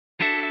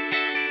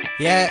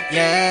Yeah,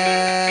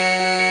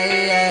 yeah,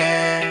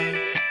 yeah.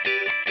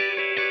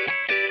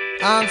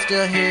 I'm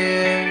still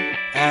here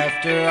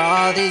after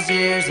all these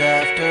years,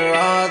 after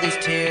all these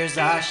tears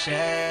I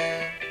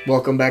shed.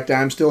 Welcome back to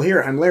I'm Still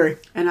Here. I'm Larry.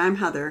 And I'm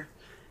Heather.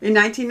 In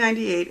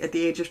 1998, at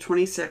the age of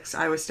 26,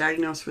 I was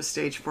diagnosed with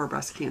stage 4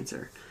 breast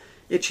cancer.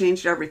 It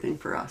changed everything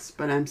for us,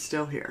 but I'm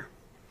still here.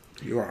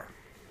 You are.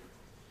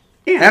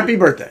 And Happy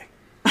birthday.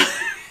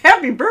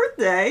 happy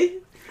birthday!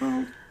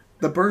 Well,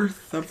 the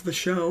birth of the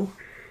show.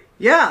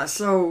 Yeah,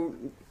 so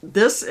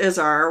this is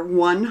our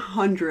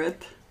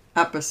 100th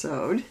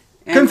episode.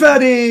 And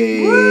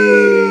Confetti!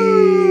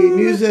 Woo!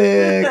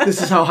 Music!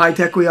 This is how high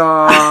tech we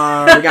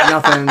are. We got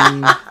nothing.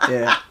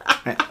 Yeah.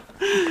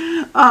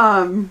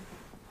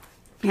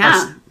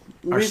 Yeah.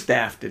 Our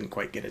staff didn't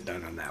quite get it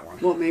done on that one.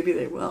 Well, maybe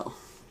they will.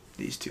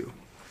 These two.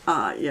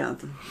 Yeah.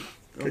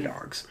 The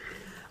dogs.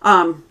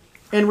 And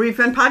we've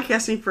been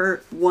podcasting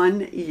for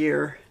 1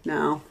 year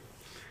now.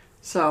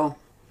 So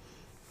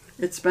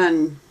it's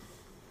been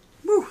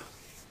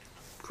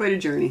quite a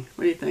journey.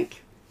 What do you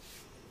think?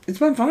 It's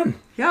been fun.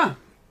 Yeah,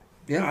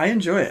 Yeah, I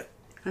enjoy it.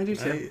 I do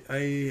too.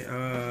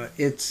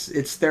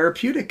 It's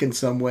therapeutic in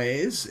some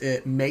ways.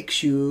 It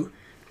makes you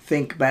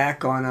think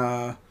back on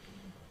a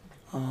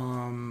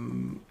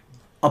lot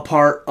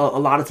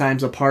of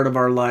times a part of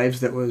our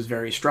lives that was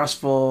very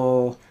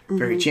stressful,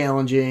 very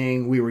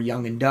challenging. We were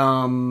young and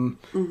dumb.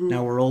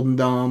 Now we're old and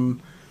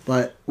dumb.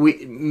 But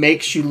it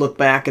makes you look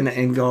back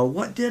and go,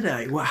 what did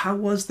I? How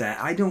was that?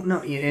 I don't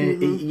know.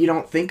 And you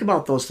don't think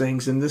about those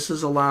things. And this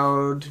has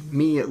allowed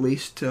me, at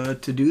least, to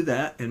do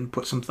that and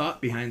put some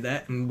thought behind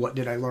that. And what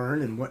did I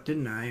learn and what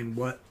didn't I? And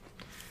what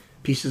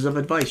pieces of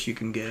advice you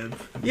can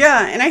give.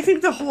 Yeah, and I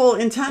think the whole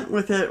intent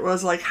with it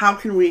was like, how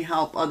can we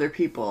help other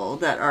people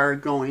that are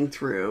going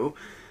through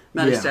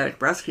metastatic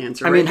breast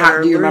cancer? I mean,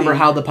 right? do you remember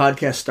how the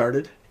podcast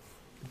started?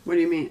 What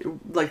do you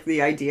mean? Like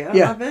the idea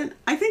Yeah. of it?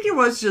 I think it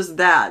was just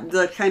that.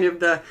 The kind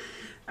of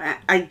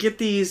I get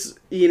these,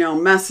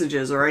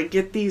 messages or I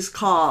get these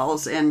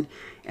calls and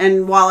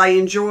while I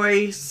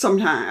enjoy most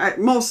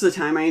of the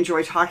time I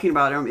enjoy talking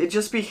about them, it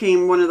just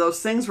became one of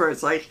those things where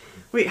it's like,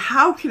 wait,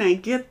 how can I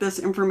get this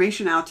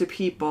information out to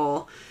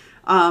people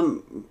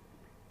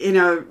in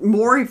a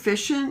more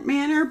efficient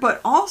manner,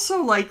 but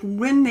also like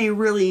when they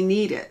really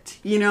need it,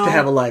 To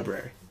have a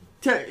library.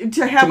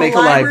 To have make a a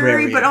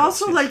library, library but of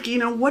also this, like,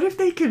 what if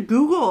they could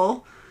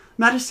Google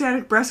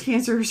metastatic breast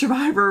cancer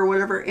survivor or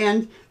whatever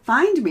and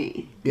find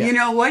me?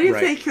 Yeah. What if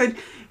Right. they could,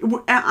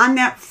 on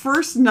that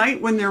first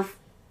night when they're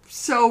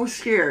so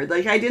scared,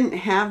 like I didn't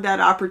have that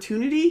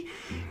opportunity,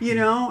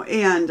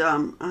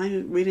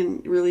 and we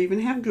didn't really even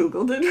have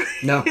Google, did we?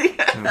 No.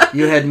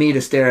 You had me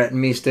to stare at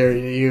and me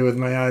staring at you with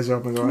my eyes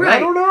open going, Right. I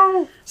don't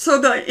know. So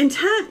the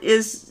intent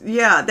is,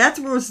 that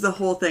was the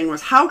whole thing,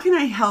 was how can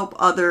I help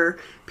other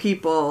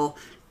people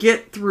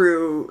get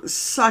through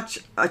such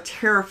a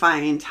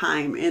terrifying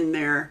time in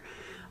their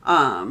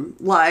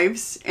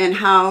lives, and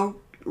I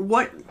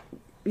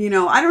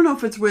don't know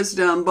if it's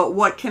wisdom, but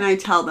what can I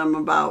tell them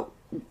about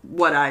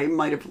what I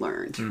might have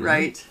learned,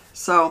 right?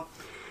 So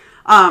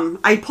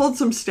I pulled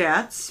some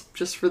stats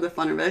just for the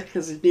fun of it,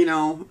 because,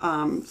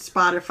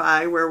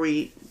 Spotify, where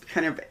we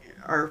kind of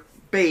are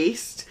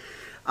based,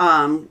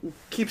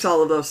 keeps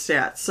all of those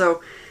stats.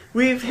 So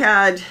we've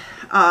had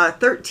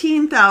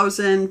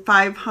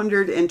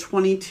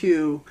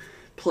 13,522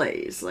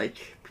 plays,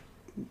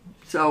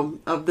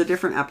 of the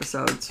different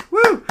episodes.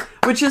 Woo!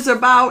 Which is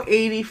about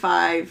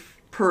 85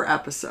 per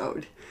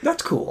episode.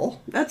 That's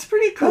cool. That's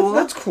pretty cool.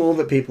 That's cool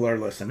that people are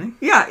listening.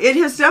 Yeah, it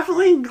has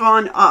definitely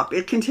gone up.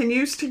 It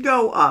continues to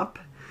go up.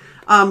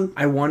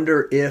 I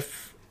wonder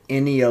if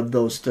any of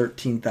those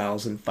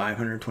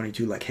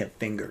 13,522 have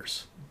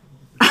fingers.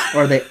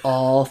 Or are they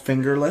all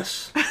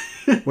fingerless?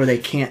 Where they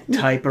can't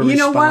type a response? You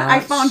know what? I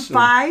found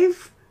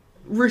 5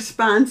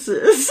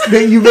 responses.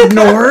 That you've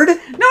ignored?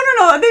 No.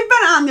 They've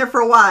been on there for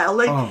a while.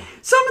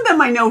 Some of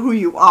them I know who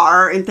you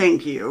are, and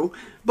thank you.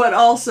 But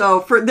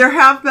also, there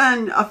have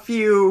been a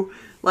few,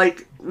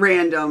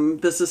 random,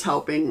 this is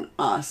helping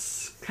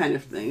us kind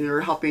of thing,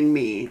 or helping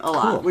me a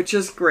lot, Cool. which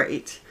is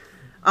great.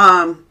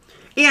 And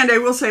I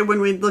will say,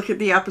 when we look at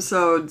the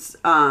episodes,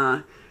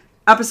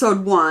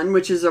 episode 1,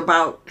 which is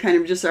about kind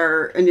of just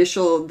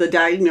the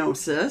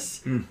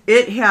diagnosis,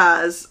 it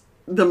has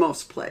the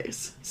most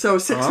plays. So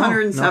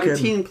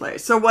 617 no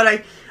plays. So what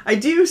I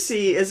do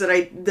see is that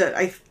I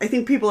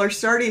think people are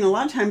starting a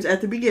lot of times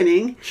at the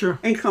beginning, Sure.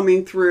 and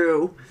coming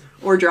through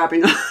or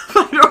dropping off.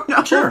 I don't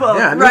know. Sure. But,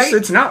 Yeah, right?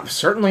 it's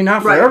certainly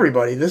not for Right.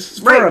 everybody. This is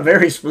for Right. a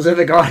very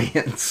specific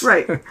audience.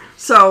 Right.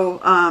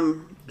 So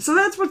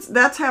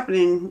that's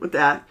happening with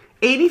that.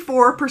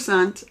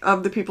 84%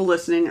 of the people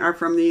listening are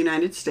from the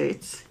United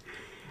States.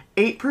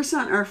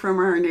 8% are from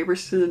our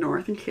neighbors to the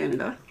north in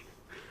Canada.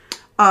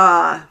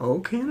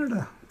 Oh,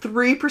 Canada.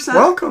 3%.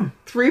 Welcome.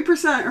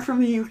 3% are from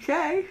the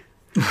UK.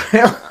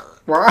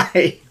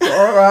 Why?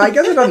 Well, I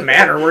guess it doesn't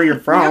matter where you're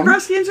from. Yeah,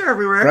 breast cancer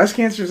everywhere. Breast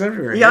cancer's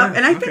everywhere. Yeah,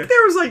 and I think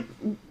there was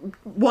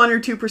 1 or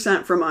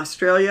 2% from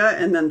Australia,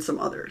 and then some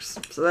others.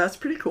 So that's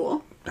pretty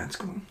cool. That's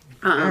cool.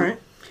 All right.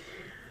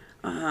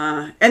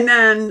 And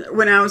then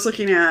when I was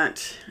looking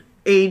at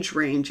age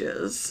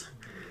ranges,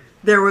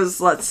 there was,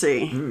 let's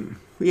see.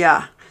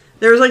 Yeah.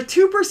 There was like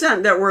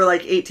 2% that were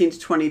like 18 to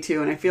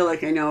 22. And I feel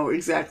like I know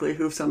exactly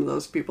who some of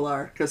those people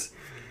are. Because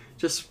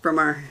just from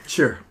our...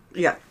 Sure.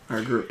 Yeah.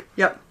 Our group.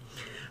 Yep.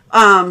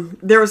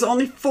 There was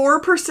only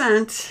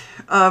 4%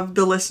 of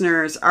the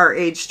listeners are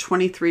aged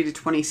 23 to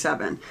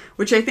 27,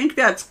 which I think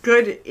that's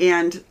good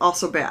and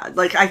also bad.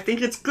 Like, I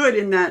think it's good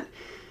in that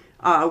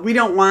we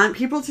don't want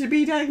people to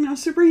be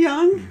diagnosed super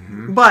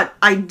young, but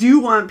I do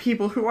want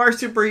people who are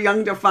super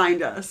young to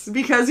find us,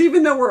 because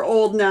even though we're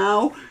old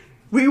now,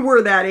 we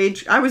were that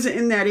age. I was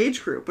in that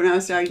age group when I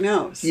was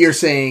diagnosed. You're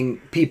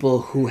saying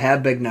people who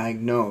have been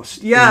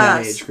diagnosed in Yes.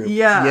 that age group.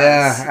 Yes.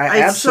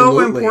 Yeah, It's so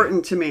absolutely.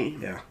 important to me.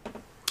 Yeah.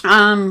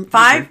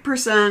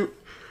 5%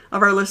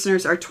 of our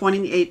listeners are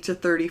 28 to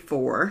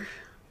 34.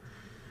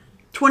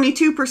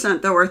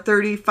 22% though are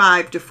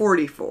 35 to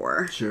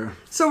 44. Sure.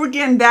 So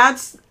again,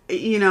 that's,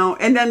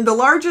 and then the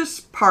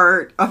largest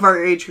part of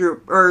our age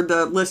group, or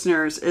the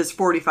listeners, is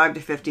 45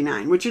 to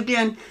 59, which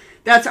again,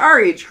 that's our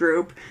age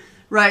group,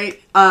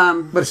 right?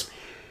 But it's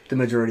the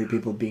majority of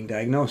people being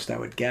diagnosed, I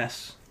would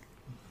guess,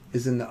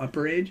 is in the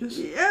upper ages?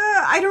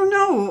 Yeah, I don't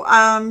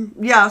know.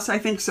 Yes, I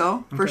think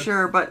so, for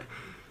sure. But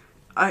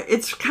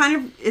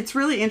it's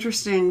really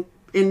interesting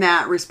in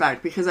that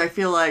respect, because I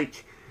feel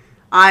like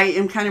I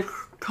am kind of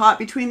caught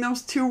between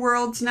those two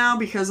worlds now,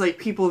 because like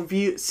people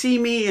see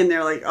me and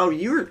they're like, oh,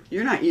 you're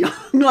not young.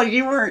 Like,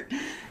 you weren't.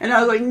 And I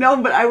was like,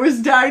 no, but I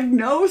was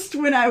diagnosed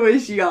when I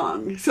was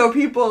young. So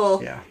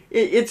people,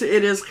 it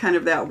is kind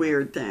of that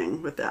weird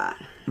thing with that.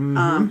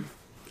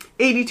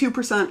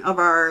 82% of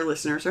our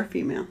listeners are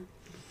female.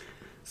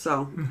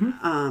 So,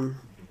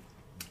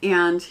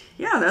 and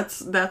yeah,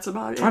 that's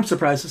about it. I'm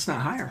surprised it's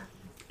not higher.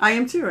 I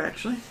am too,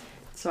 actually.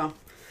 So,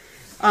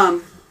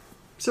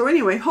 so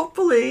anyway,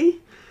 hopefully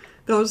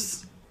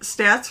those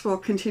stats will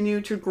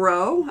continue to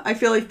grow. I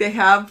feel like they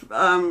have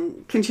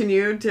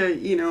continued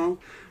to,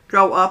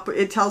 go up.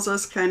 It tells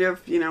us kind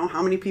of,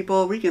 how many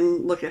people, we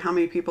can look at how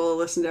many people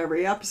listen to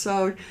every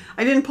episode.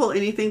 I didn't pull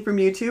anything from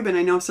YouTube, and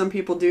I know some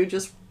people do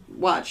just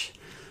watch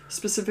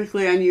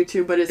specifically on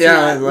YouTube, but it's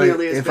not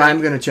nearly as if good. I'm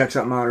going to check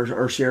something out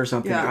or share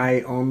something, Yeah. I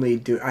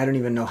don't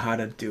even know how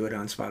to do it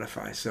on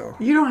Spotify, so.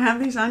 You don't have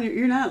these on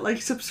you're not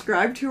like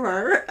subscribed to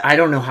our... I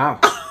don't know how.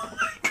 Oh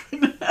my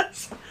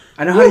goodness.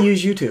 I know how to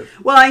use YouTube.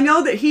 Well, I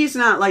know that he's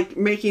not like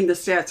making the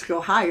stats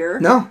go higher.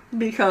 No.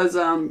 Because,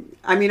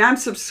 I'm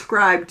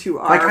subscribed to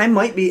our Like, I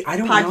might be, I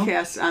don't know.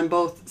 podcasts on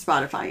both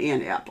Spotify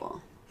and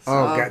Apple. So,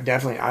 Oh, God,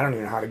 definitely. I don't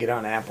even know how to get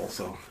on Apple,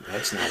 so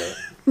that's not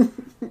it.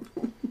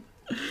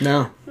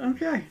 No.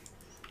 Okay.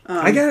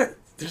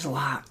 There's a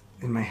lot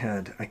in my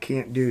head. I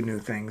can't do new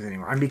things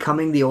anymore. I'm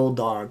becoming the old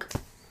dog.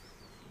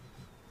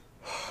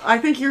 I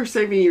think you're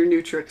saving your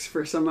new tricks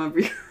for some of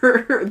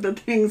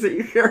the things that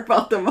you care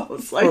about the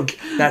most. Like, Well,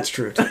 that's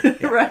true, too.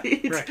 Yeah.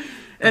 right?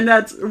 And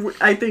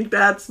I think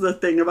that's the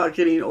thing about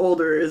getting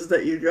older, is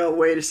that you go,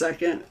 wait a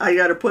second, I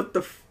got to put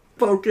the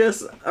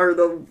focus or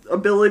the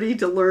ability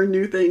to learn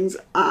new things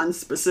on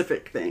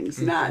specific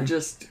things, not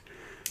just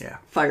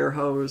fire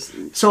hose.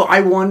 So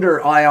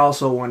I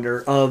also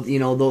wonder of,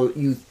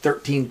 you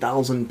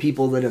 13,000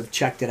 people that have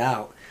checked it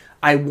out.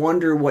 I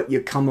wonder what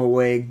you come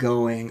away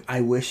going,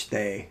 I wish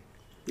they...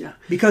 Yeah.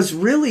 Because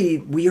really,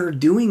 we aren't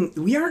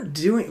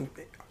doing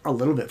a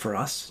little bit for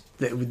us,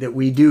 that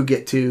we do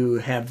get to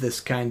have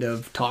this kind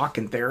of talk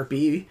and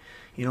therapy,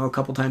 a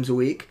couple times a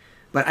week.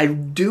 But I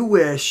do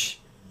wish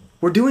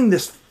we're doing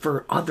this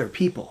for other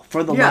people,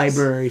 for the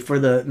library, for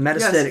the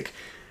metastatic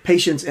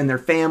patients and their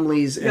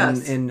families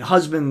and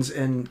husbands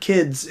and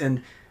kids.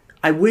 And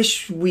I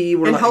wish we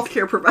were And like...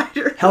 healthcare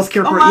providers.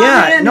 Healthcare Come providers. on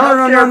Yeah. in, No,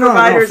 healthcare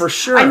providers. for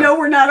sure. I know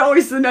we're not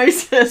always the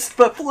nicest,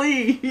 but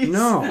please.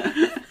 No.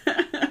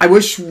 I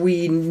wish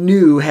we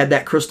had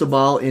that crystal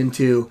ball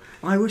into,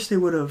 I wish they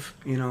would have,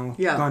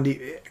 gone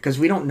deep, because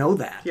we don't know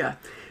that. Yeah.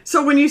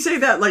 So when you say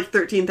that, like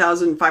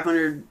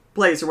 13,500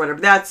 plays or whatever,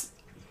 that's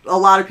a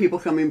lot of people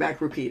coming back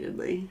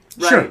repeatedly.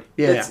 Right? Sure.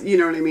 Yeah. It's, you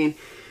know what I mean?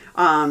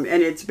 And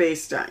it's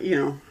based on,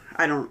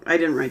 I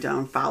didn't write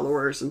down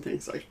followers and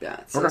things like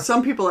that. So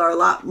some people are a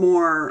lot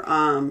more,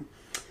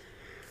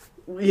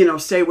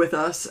 stay with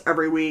us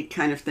every week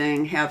kind of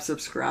thing, have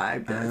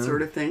subscribed, that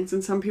sort of things.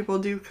 And some people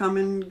do come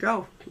and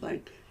go,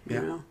 like,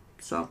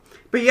 so.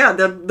 But yeah,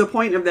 the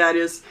point of that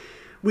is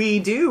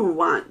we're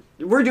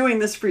doing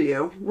this for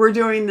you. We're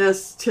doing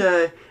this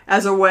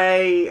as a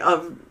way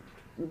of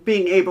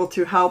being able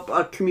to help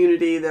a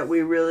community that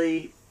we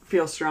really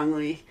feel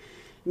strongly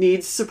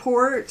needs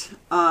support.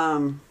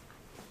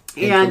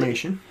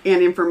 Information.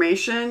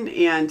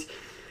 And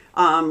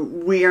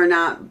we are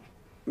not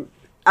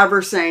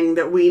ever saying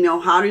that we know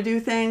how to do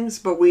things,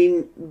 but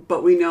we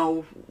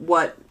know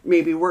what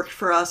maybe worked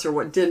for us or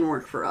what didn't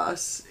work for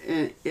us,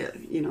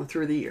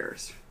 through the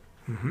years.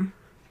 Mm-hmm.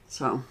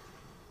 So,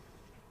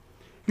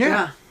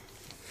 yeah.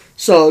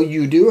 So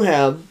you do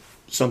have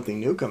something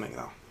new coming,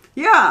 though.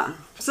 Yeah.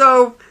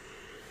 So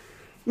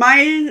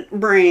my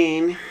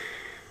brain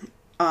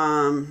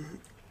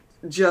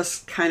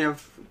just kind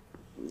of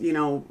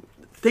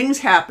things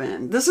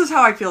happen. This is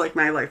how I feel like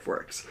my life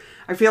works.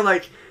 I feel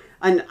like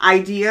an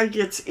idea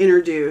gets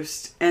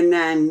introduced, and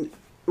then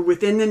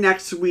within the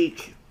next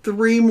week,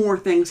 3 more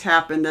things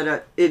happen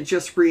that it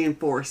just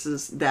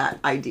reinforces that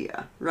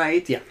idea,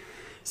 right? Yeah.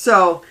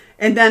 So,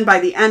 and then by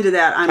the end of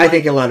that, I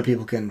think a lot of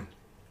people can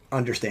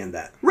understand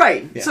that.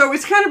 Right. Yeah. So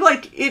it's kind of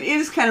like, it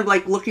is kind of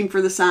like looking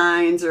for the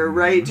signs, or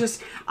right.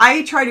 Just,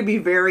 I try to be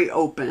very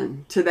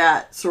open to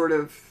that sort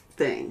of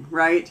thing.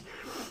 Right.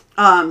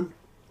 And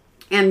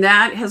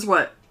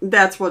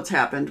that's what's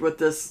happened with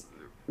this,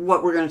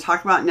 what we're going to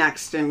talk about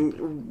next,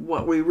 and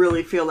what we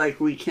really feel like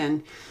we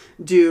can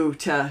do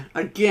to,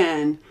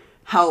 again,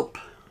 help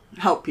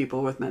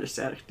people with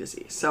metastatic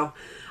disease. So,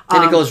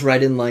 and it goes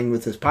right in line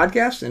with this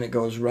podcast, and it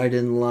goes right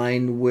in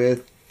line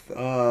with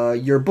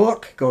your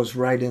book, goes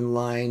right in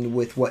line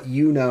with what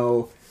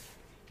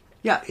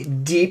yeah,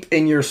 deep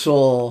in your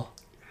soul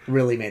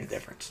really made a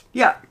difference.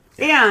 Yeah.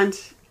 And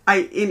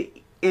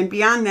and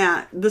beyond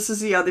that, this is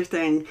the other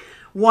thing.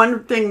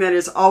 One thing that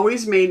has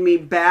always made me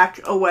back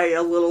away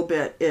a little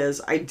bit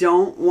is I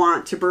don't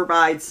want to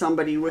provide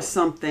somebody with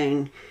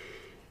something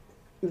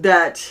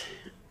that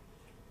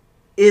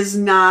is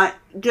not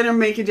going to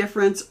make a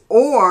difference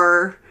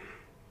or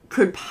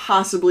could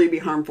possibly be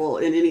harmful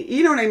in any,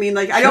 you know what I mean?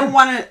 Like, I don't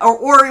want to,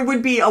 or it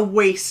would be a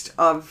waste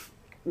of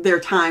their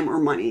time or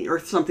money or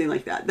something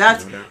like that.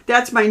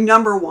 That's my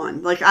number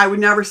one. Like, I would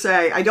never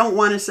say, I don't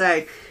want to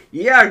say,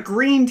 yeah,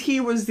 green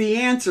tea was the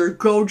answer.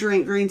 Go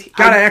drink green tea.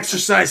 Gotta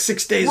exercise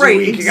 6 days a Right,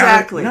 week.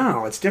 exactly.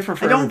 No, it's different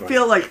for I don't everybody.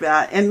 feel like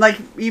that. And like,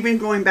 even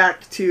going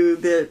back to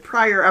the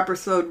prior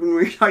episode when we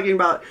were talking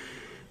about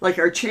like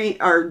our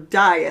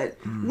diet,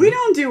 we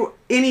don't do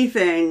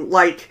anything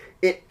like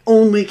it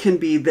only can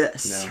be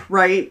this,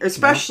 right?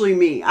 Especially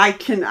me. I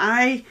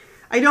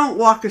don't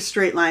walk a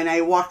straight line.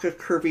 I walk a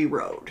curvy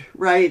road,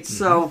 right?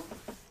 So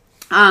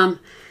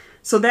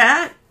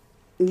that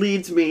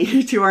leads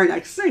me to our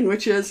next thing,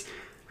 which is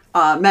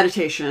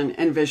meditation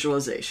and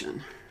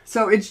visualization.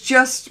 So it's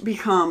just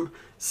become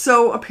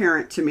so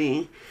apparent to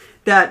me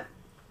that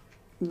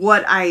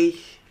what I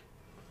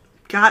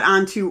got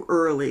onto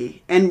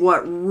early and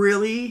what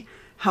really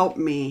helped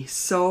me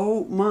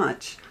so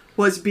much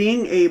was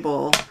being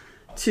able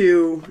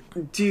to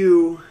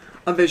do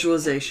a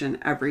visualization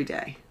every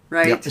day,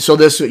 right? Yep. So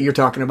this is what you're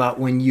talking about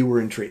when you were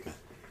in treatment.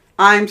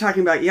 I'm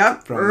talking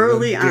about, From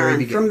early the very on,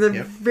 beginning. from the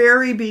Yep.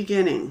 very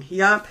beginning,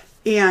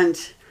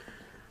 And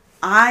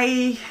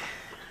I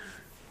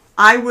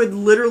would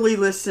literally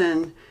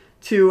listen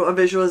to a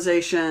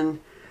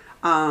visualization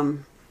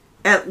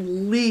at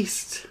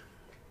least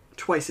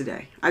twice a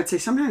day. I'd say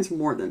sometimes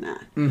more than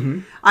that. Mm-hmm.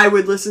 I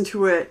would listen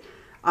to it.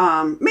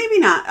 Maybe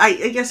not.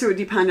 I guess it would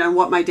depend on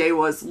what my day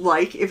was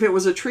like. If it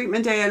was a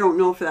treatment day, I don't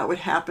know if that would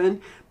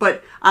happen.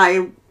 But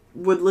I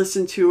would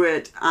listen to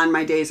it on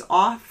my days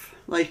off,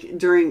 like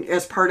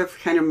as part of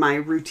kind of my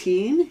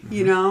routine,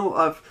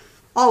 of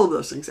all of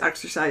those things,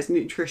 exercise,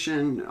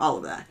 nutrition, all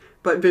of that.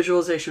 But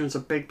visualization is a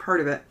big part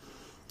of it.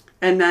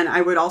 And then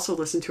I would also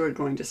listen to it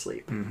going to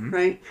sleep,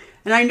 right?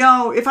 And I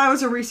know if I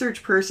was a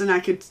research person, I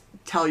could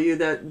tell you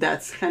that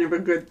that's kind of a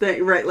good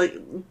thing, right? Like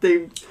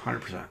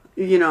 100%.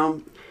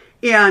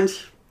 And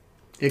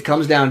It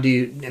comes down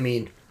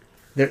to,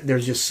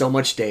 there's just so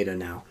much data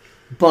now.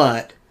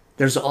 But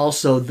there's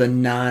also the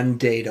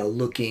non-data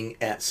looking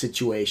at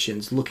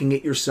situations, looking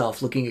at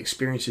yourself, looking at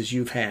experiences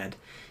you've had.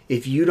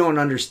 If you don't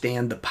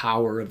understand the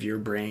power of your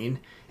brain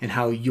and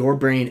how your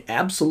brain,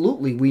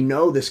 absolutely, we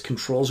know this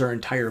controls our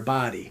entire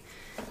body.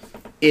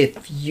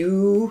 If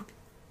you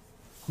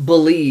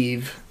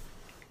believe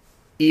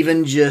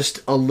even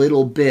just a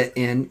little bit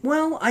in,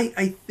 well,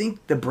 I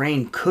think the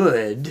brain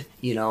could,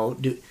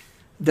 do,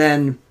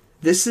 then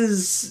this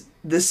is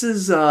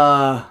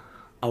a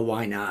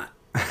why not?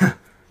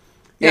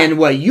 And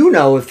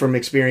what from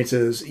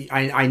experiences,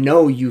 I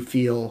know you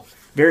feel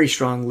very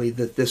strongly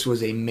that this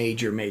was a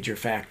major, major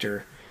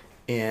factor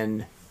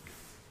in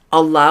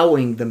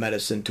allowing the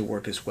medicine to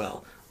work as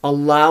well,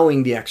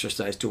 allowing the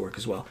exercise to work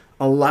as well,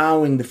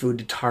 allowing the food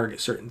to target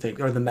certain things,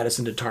 or the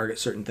medicine to target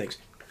certain things.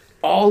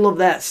 All of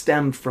that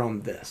stemmed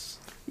from this.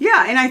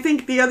 Yeah, and I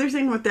think the other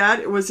thing with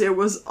that was it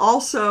was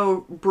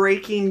also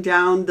breaking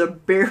down the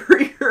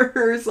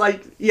barriers,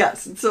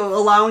 so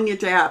allowing it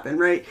to happen,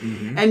 right?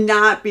 Mm-hmm. And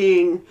not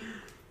being,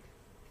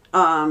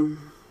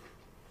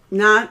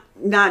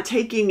 not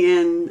taking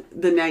in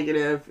the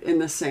negative in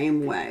the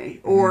same way,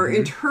 or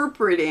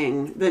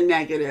interpreting the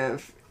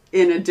negative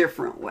in a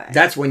different way.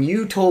 That's when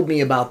you told me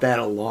about that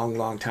a long,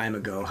 long time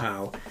ago,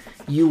 how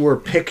you were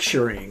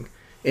picturing,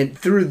 and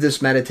through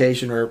this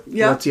meditation, or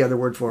what's the other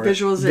word for it?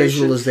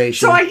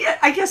 Visualization. So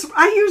I guess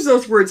I use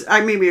those words.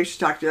 Maybe I should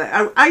talk to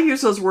that. I use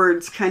those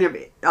words kind of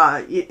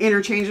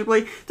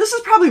interchangeably. This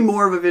is probably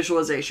more of a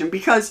visualization,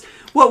 because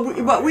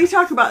what we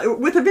talk about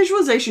with a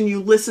visualization,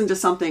 you listen to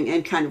something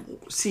and kind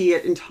of see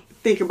it and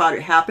think about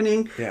it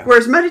happening. Yeah.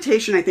 Whereas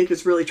meditation, I think,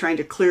 is really trying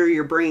to clear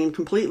your brain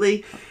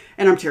completely.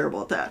 And I'm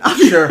terrible at that.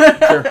 Sure.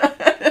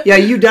 Yeah,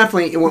 you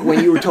definitely,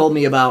 when you were told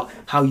me about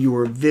how you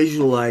were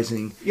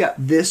visualizing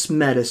this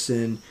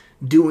medicine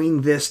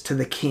doing this to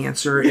the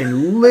cancer,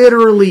 and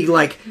literally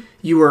like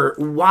you were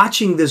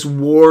watching this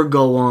war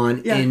go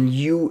on, and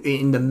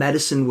the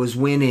medicine was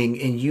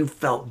winning, and you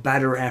felt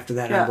better after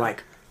that. Yeah. I'm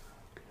like,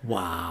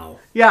 wow.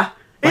 Yeah.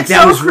 Like It's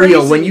that so was real.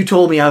 crazy. When you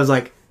told me, I was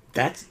like,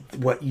 that's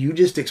what you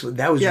just explained.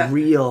 That was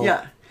real.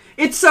 Yeah.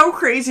 It's so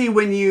crazy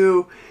when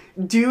you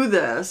do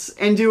this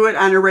and do it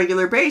on a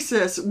regular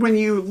basis, when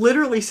you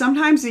literally,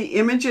 sometimes the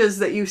images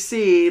that you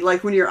see,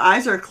 like when your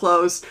eyes are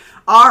closed,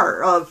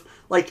 are of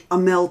like a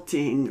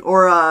melting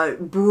or a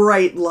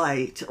bright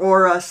light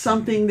or a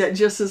something that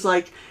just is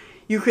like,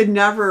 you could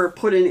never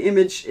put an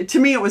image. To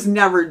me, it was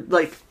never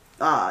like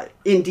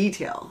in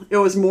detail. It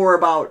was more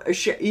about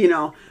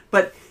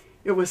but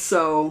it was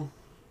so,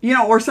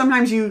 or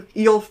sometimes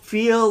you'll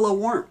feel a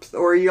warmth,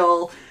 or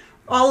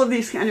all of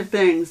these kind of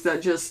things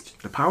that just...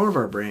 The power of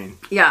our brain.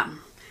 Yeah.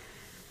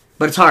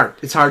 But it's hard.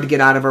 It's hard to get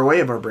out of our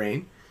way of our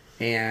brain.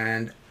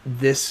 And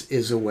this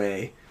is a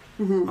way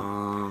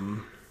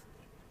to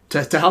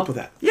help with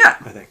that. Yeah.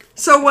 I think.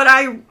 So what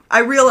I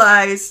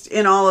realized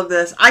in all of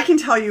this, I can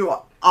tell you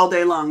all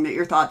day long that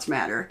your thoughts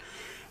matter.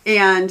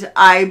 And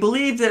I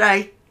believe that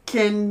I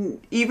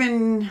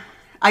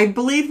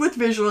believe with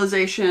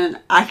visualization,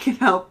 I can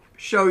help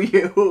show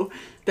you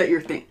that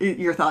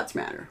your thoughts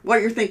matter.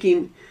 What you're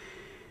thinking,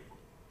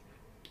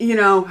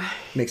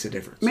 makes a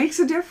difference. Makes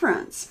a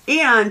difference.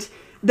 And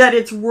that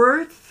it's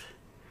worth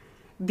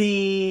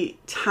the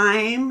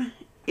time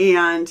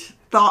and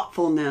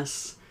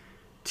thoughtfulness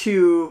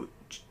to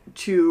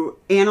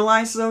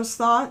analyze those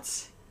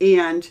thoughts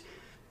and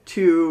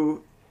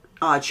to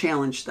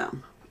challenge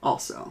them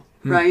also,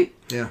 right?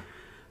 Yeah.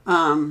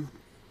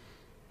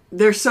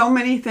 There's so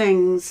many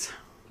things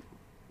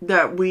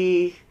that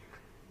we,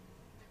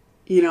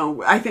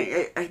 I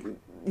think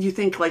you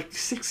think like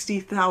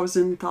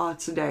 60,000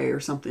 thoughts a day or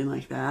something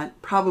like that,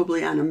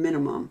 probably on a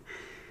minimum.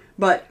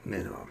 But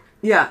minimum.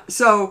 Yeah.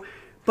 So,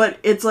 but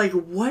it's like,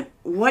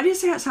 what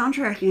is that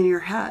soundtrack in your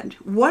head?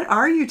 What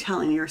are you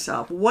telling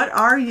yourself? What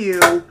are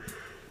you?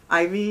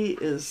 Ivy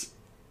is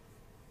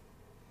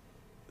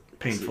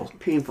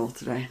painful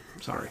today.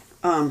 Sorry.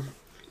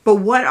 But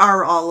what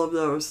are all of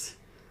those?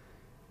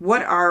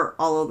 What are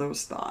all of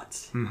those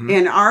thoughts? Mm-hmm.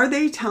 And are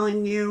they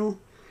telling you?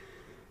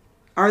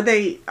 Are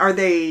they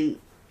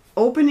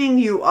opening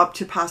you up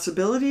to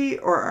possibility,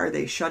 or are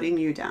they shutting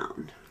you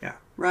down? Yeah.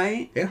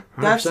 Right? Yeah.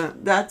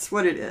 100%. That's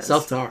what it is.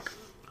 Self-talk.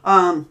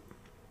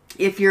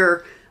 If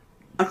you're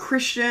a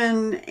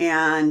Christian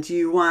and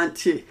you want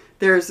to,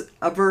 there's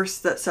a verse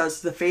that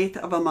says the faith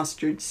of a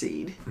mustard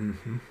seed.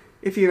 Mm-hmm.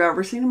 If you've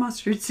ever seen a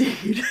mustard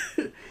seed,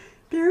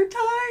 they're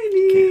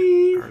tiny.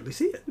 Can't hardly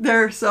see it.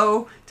 They're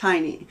so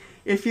tiny.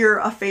 If you're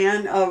a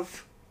fan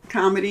of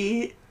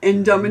comedy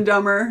and Dumb and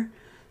Dumber,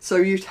 so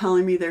you're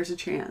telling me there's a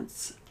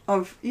chance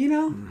of,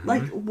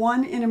 like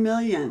 1 in a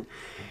million.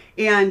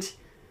 And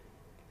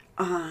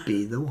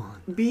be the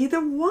one. Be the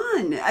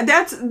one.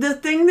 That's the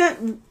thing that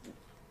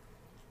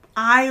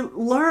I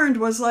learned,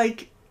 was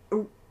like,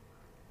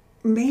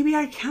 maybe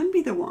I can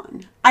be the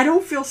one. I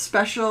don't feel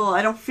special.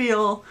 I don't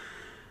feel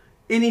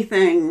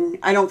anything.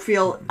 I don't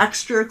feel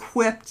extra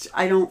equipped.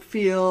 I don't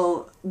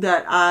feel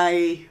that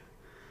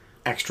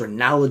extra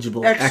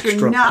knowledgeable,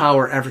 extra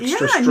power,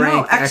 extra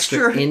strength,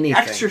 extra anything.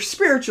 Extra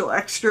spiritual,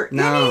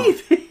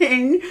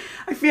 anything.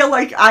 I feel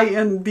like I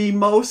am the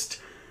most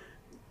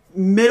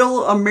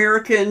middle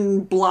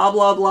American blah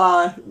blah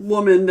blah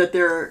woman that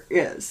there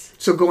is.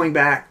 So going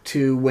back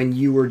to when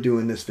you were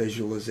doing this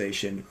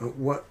visualization,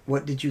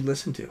 what did you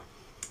listen to?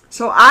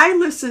 So I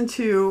listened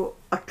to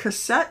a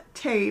cassette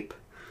tape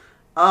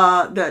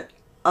of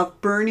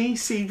Bernie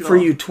Siegel. For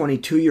you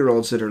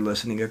 22-year-olds that are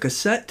listening, a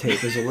cassette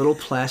tape is a little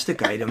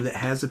plastic item that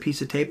has a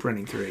piece of tape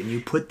running through it, and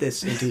you put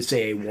this into,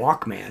 say, a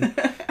Walkman,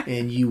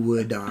 and you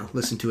would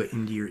listen to it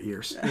into your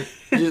ears.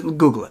 Just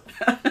Google it.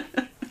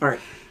 All right,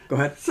 go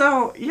ahead.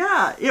 So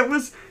yeah, it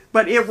was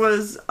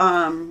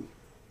a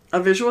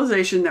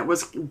visualization that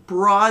was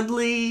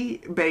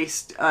broadly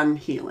based on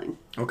healing.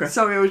 Okay.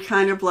 So it would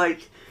kind of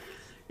like,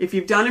 if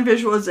you've done a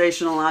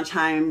visualization, a lot of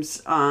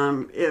times,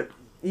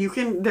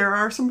 there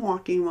are some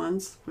walking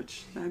ones,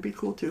 which that'd be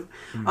cool too.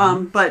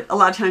 Mm-hmm. But a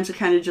lot of times it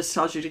kind of just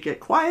tells you to get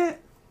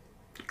quiet,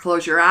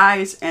 close your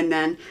eyes, and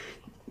then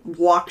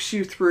walks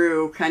you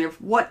through kind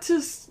of what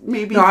to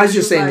maybe. No, I was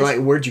just saying, like,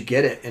 where'd you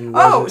get it, and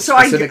was it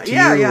specific to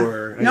you,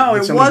 or no,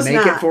 did it somebody was make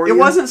not. it for you? It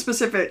wasn't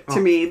specific to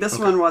me. This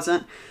one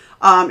wasn't.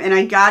 And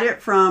I got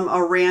it from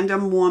a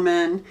random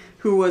woman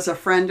who was a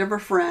friend of a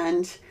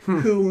friend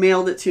who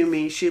mailed it to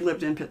me. She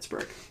lived in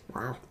Pittsburgh.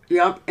 Wow.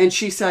 Yep. And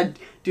she said,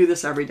 do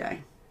this every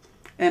day.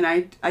 And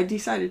I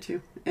decided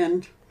to.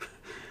 And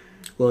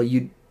well,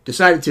 you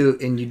decided to,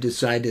 and you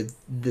decided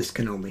this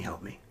can only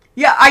help me.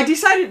 Yeah, I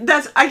decided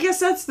I guess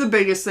that's the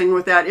biggest thing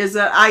with that, is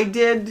that I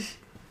did.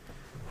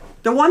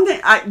 The one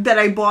thing that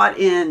I bought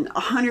in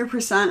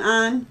 100%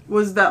 on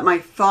was that my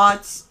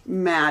thoughts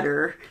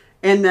matter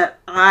and that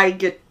I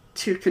get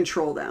to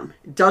control them.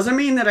 Doesn't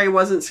mean that I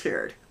wasn't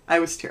scared. I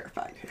was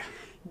terrified.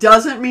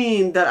 Doesn't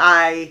mean that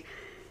I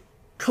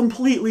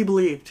completely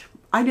believed.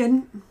 I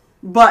didn't.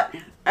 But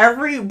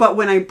but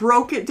when I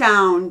broke it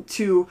down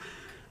to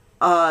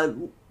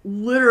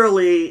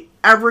literally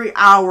every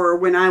hour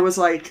when I was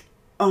like,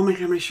 oh my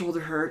God, my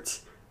shoulder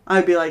hurts,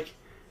 I'd be like,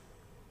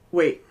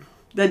 wait,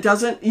 that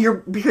doesn't,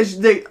 because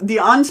the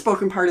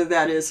unspoken part of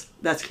that is,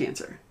 that's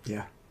cancer.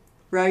 Yeah.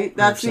 Right?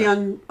 That's 100%.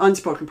 the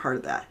unspoken part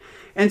of that.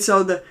 And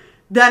so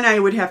then I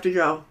would have to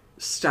go,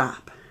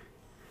 stop.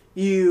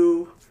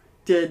 You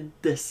did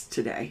this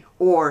today.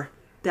 Or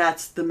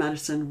that's the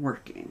medicine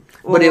working.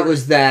 But it Or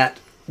was that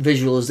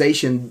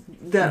visualization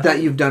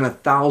that you've done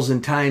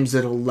 1,000 times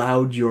that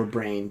allowed your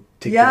brain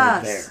to go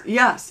there.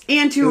 Yes.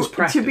 And It was to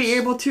practice. be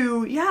able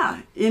to,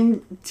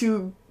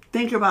 to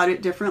think about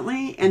it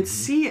differently and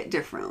see it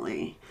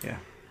differently.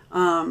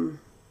 Yeah.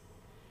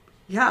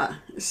 Yeah,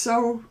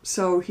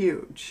 so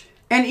huge.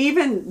 And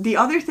even the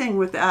other thing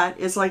with that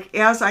is, like,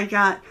 as I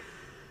got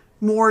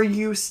more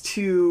used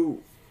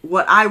to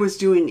what I was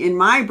doing in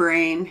my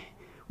brain,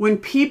 when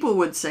people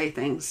would say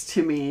things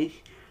to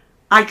me,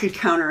 I could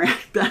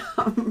counteract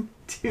them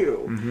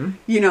too.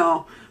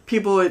 Mm-hmm.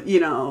 People would,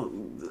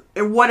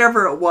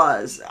 whatever it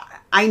was.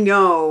 I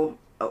know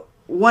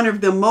one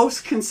of the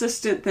most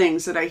consistent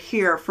things that I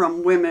hear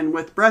from women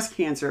with breast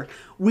cancer,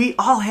 we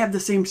all have the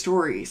same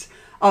stories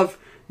of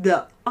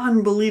the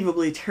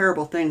unbelievably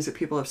terrible things that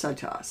people have said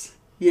to us,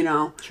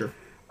 Sure.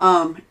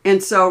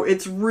 And so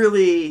it's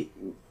really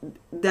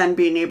then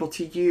being able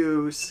to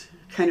use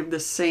kind of the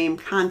same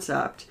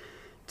concept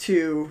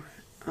to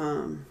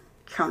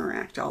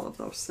counteract all of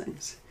those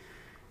things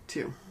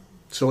too.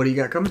 So what do you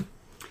got coming?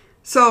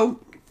 So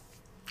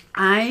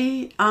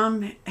I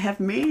have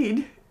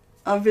made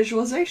a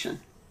visualization.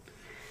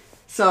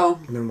 So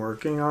I've been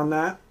working on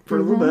that for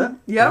a little bit.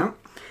 Yep.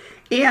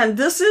 And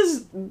this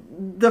is,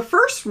 the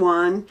first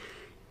one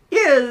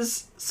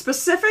is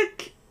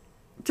specific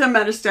to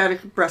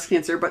metastatic breast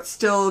cancer, but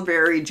still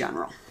very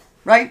general,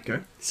 right?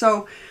 Okay.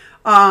 So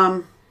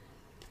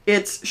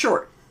it's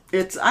short.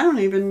 It's,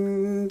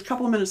 a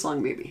couple of minutes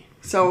long maybe.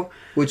 So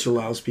Which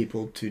allows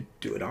people to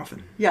do it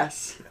often.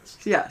 yes.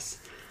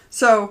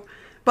 So,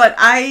 but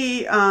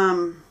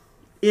I,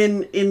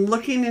 in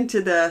looking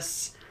into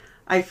this,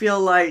 I feel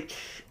like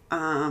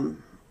I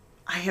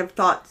have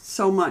thought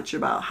so much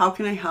about how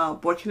can I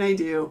help? What can I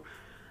do?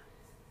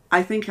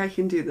 I think I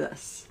can do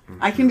this.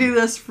 I can do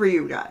this for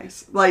you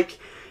guys.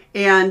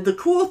 And the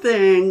cool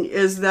thing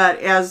is that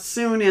as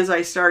soon as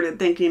I started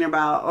thinking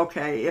about,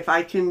 okay, if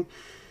I can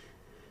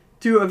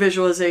do a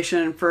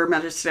visualization for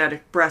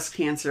metastatic breast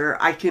cancer,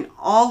 I can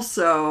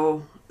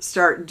also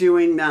start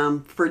doing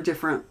them for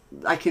different,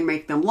 I can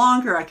make them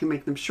longer, I can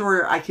make them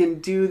shorter, I can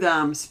do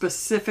them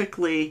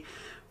specifically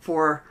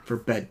for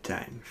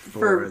bedtime,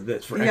 for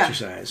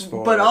exercise,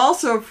 but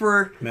also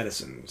for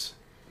medicines,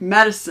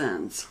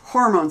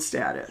 hormone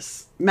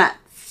status,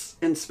 mets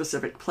in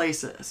specific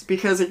places.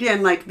 Because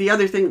again, like the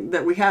other thing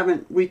that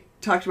we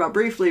talked about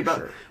briefly,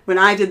 but when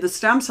I did the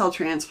stem cell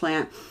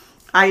transplant,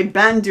 I had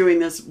been doing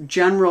this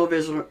general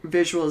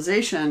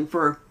visualization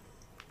for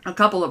a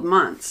couple of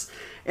months.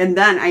 And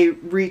then I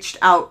reached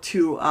out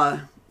to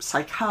a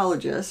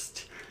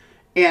psychologist,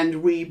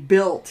 and we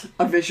built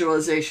a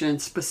visualization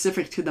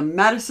specific to the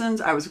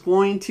medicines I was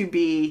going to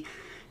be,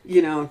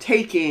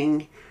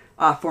 taking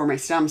for my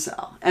stem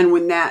cell. And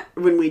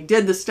when we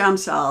did the stem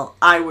cell,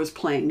 I was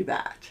playing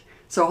that.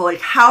 So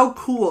how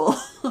cool,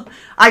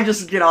 I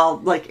just get all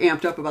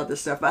amped up about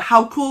this stuff, but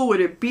how cool would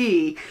it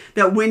be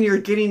that when you're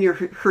getting your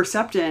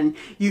Herceptin,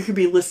 you could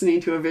be listening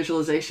to a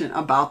visualization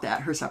about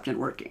that Herceptin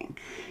working,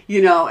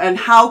 and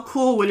how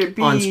cool would it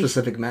be on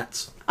specific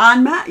mets?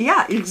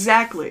 Yeah,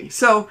 exactly.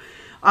 So,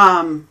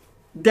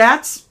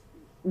 that's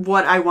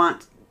what I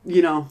want,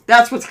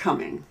 that's what's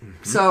coming.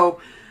 Mm-hmm.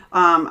 So,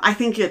 I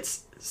think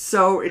it's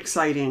so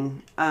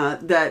exciting,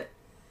 that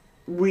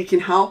we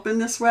can help in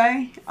this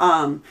way.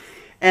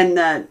 And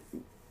that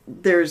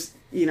there's,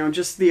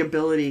 just the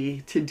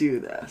ability to do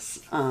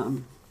this.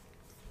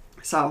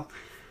 So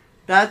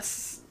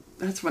that's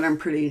what I'm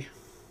pretty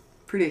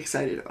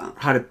excited about.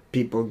 How do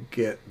people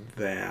get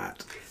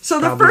that?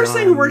 So the Probably first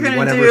thing we're going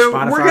to do,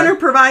 Spotify? we're going to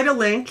provide a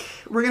link.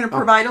 We're going to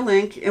provide a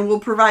link, and we'll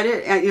provide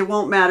it. And it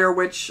won't matter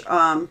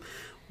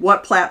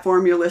what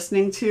platform you're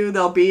listening to.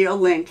 There'll be a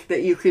link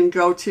that you can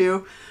go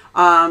to.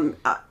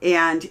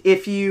 And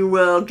if you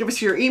will give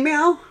us your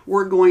email,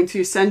 we're going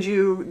to send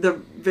you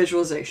the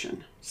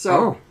visualization.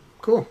 So,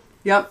 cool.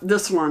 Yep,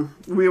 this one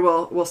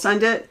we'll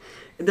send it.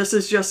 This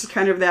is just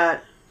kind of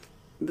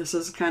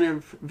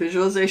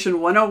visualization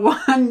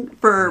 101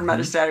 for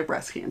metastatic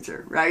breast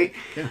cancer, right?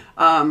 Yeah.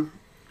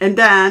 And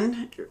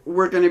then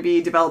we're going to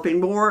be developing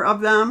more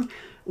of them.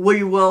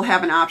 We will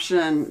have an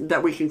option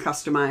that we can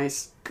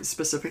customize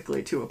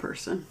specifically to a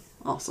person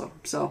also.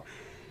 So,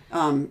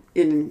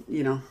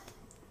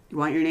 you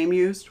want your name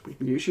used? We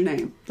can use your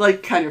name,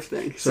 kind of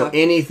thing. So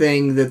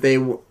anything that they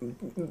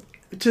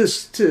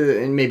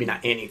and maybe not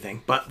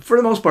anything, but for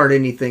the most part,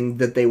 anything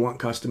that they want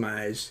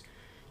customized,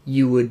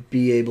 you would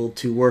be able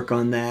to work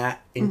on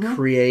that and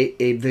create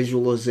a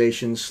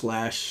visualization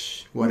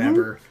 /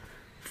 whatever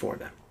for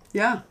them.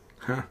 Yeah.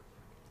 Huh.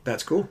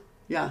 That's cool.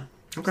 Yeah.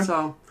 Okay.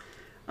 So,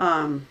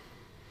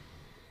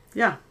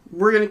 yeah,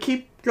 we're going to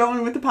keep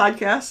going with the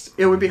podcast.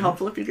 It would be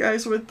helpful if you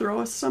guys would throw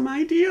us some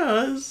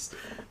ideas.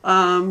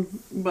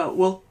 But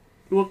we'll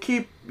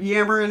keep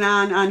yammering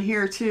on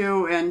here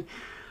too. And,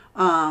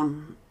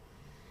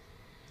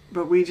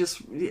 but we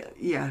just,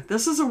 yeah,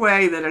 this is a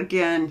way that,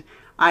 again,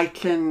 I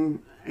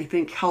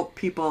think, help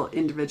people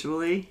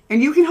individually,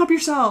 and you can help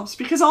yourselves,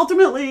 because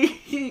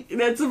ultimately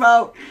that's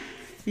about,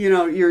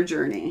 your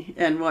journey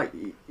and what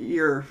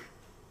your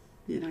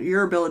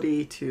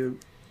ability to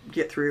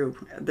get through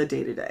the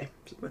day-to-day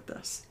with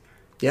this.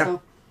 Yeah.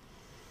 So,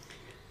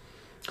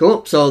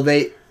 cool. So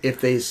if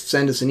they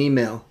send us an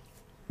email,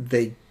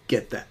 they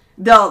get that.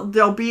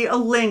 there'll be a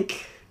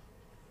link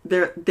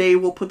there. They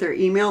will put their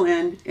email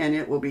in and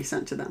it will be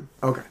sent to them.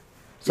 Okay.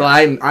 So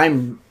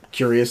I'm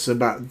curious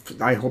about,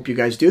 I hope you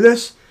guys do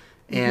this,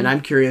 and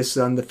I'm curious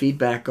on the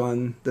feedback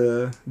on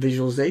the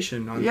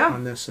visualization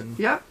on this. And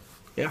Yep.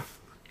 yeah,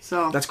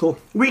 So that's cool.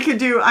 we could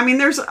do,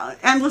 there's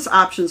endless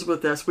options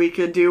with this. We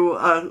could do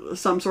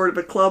some sort of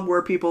a club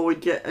where people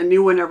would get a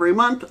new one every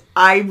month.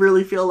 I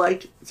really feel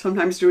like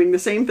sometimes doing the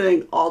same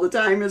thing all the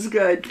time is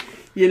good,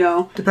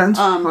 Depends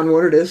on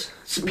what it is.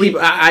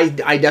 People, I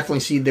definitely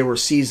see there were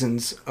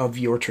seasons of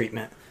your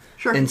treatment.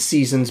 Sure. And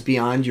seasons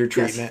beyond your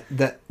treatment,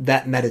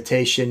 that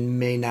meditation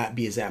may not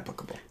be as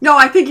applicable. No,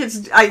 I think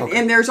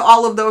and there's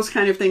all of those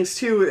kind of things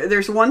too.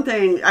 There's one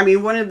thing,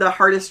 one of the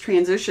hardest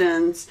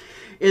transitions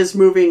is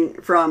moving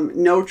from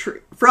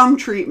from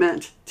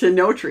treatment to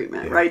no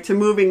treatment, right? To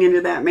moving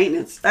into that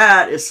maintenance.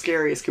 That is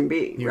scary as can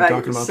be, You were right?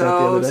 talking about that the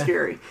other day.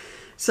 Scary.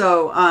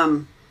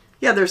 So,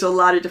 there's a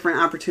lot of different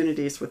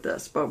opportunities with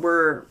this, but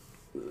we're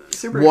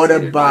super What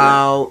excited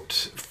about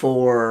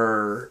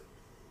for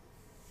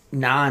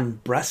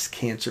non-breast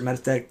cancer,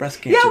 metastatic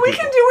breast cancer? Yeah, we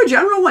people? can do a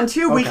general one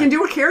too. We Okay. can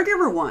do a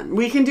caregiver one.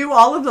 We can do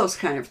all of those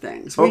kind of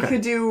things. We Okay.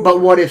 could do.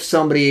 But what if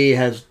somebody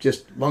has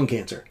just lung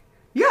cancer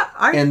Yeah,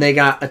 and they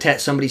got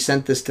attached? Somebody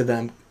sent this to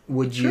them.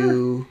 Would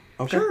you?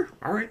 Okay. Sure.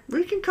 All right.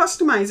 we can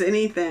customize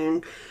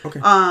anything. Okay.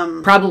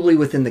 Probably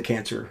within the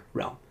cancer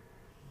realm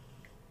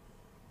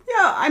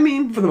Yeah,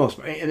 for the most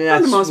part. And for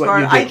that's the most what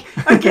part. you do.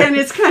 Again,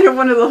 it's kind of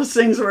one of those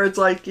things where it's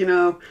like,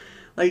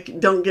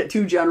 don't get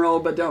too general,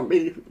 but don't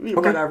be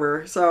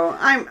whatever. So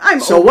I'm.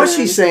 So what open.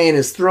 she's saying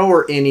is throw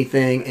her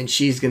anything and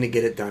she's going to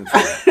get it done for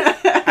you.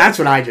 That's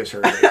what I just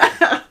heard.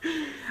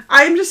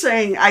 I'm just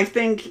saying, I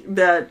think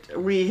that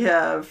we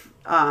have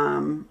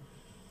come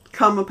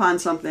upon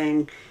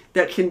something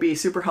that can be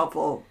super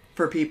helpful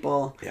for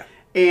people. Yeah.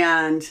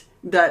 And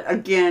that,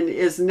 again,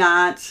 is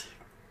not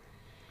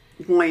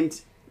going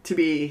to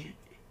be,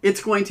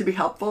 it's going to be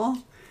helpful.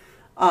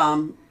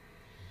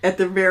 At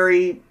the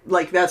very,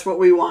 that's what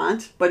we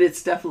want, but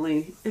it's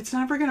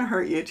never going to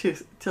hurt you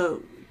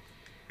to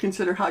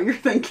consider how you're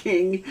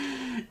thinking.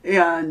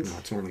 And No,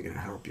 it's only going to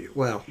help you.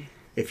 Well,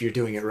 if you're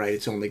doing it right,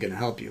 it's only going to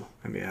help you.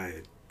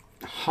 I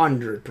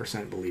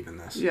 100% believe in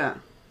this. yeah.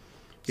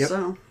 Yep.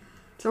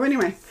 So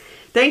anyway,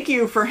 thank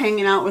you for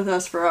hanging out with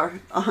us for our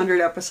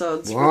 100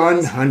 episodes.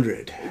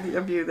 100. For those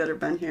of you that have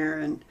been here,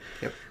 and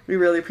Yep. we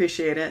really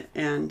appreciate it.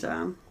 And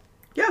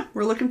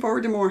we're looking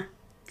forward to more.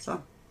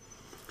 So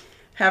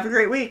have a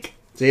great week.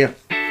 See ya.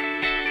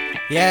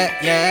 Yeah,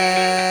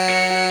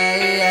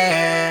 yeah,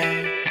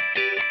 yeah.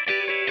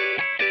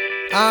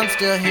 I'm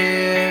still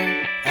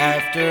here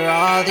after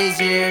all these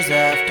years,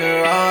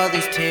 after all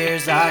these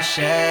tears I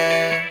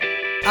shed.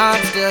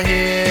 I'm still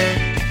here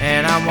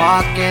and I'm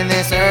walking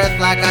this earth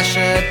like I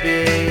should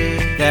be.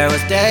 There was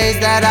days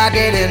that I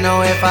didn't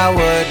know if I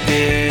would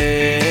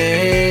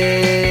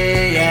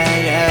be. Yeah,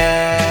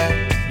 yeah.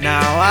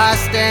 Now I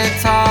stand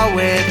tall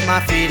with my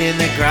feet in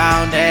the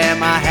ground and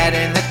my head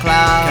in the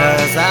clouds.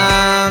 'Cause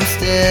I'm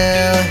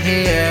still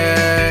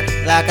here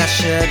like I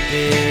should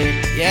be.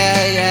 Yeah,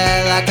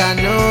 yeah, like I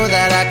knew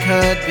that I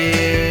could be.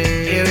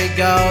 Here we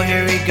go,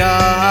 here we go.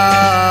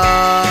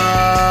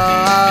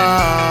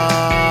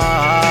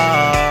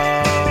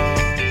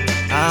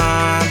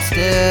 I'm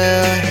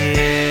still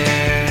here.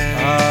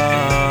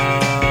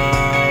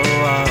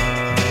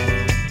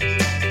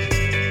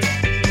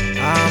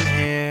 I'm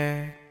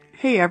here.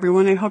 Hey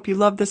everyone, I hope you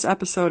loved this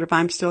episode of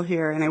I'm Still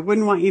Here, and I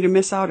wouldn't want you to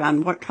miss out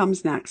on what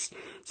comes next.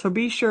 So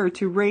be sure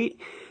to rate,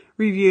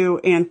 review,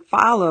 and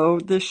follow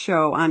this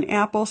show on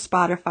Apple,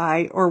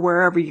 Spotify, or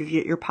wherever you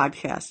get your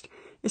podcast,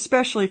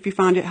 especially if you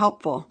found it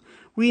helpful.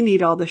 We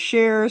need all the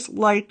shares,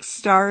 likes,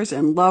 stars,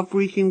 and love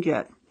we can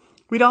get.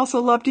 We'd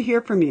also love to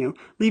hear from you.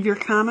 Leave your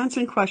comments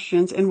and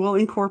questions, and we'll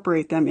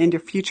incorporate them into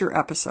future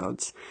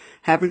episodes.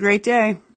 Have a great day.